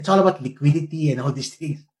It's all about liquidity and all these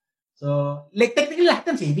things. So, like, technically, lahat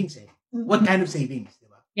ng savings eh. What kind of savings, di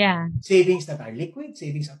ba? Yeah. Savings that are liquid,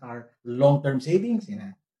 savings that are long-term savings, yan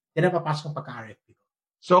na. Yan ang papasok pagka-RFP ko.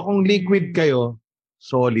 So kung liquid kayo,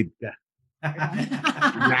 solid ka.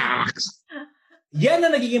 Next! Yan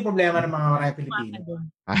ang nagiging problema ng mga maraming Pilipino.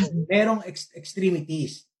 Merong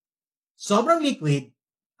extremities. Sobrang liquid,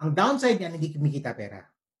 ang downside niyan, hindi kumikita pera.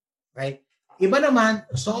 Right? Iba naman,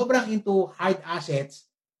 sobrang into hard assets,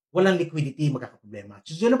 walang liquidity, magkakaproblema.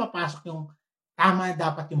 So, yun ang papasok yung tama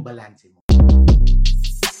dapat yung balance mo.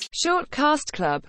 Shortcast Club.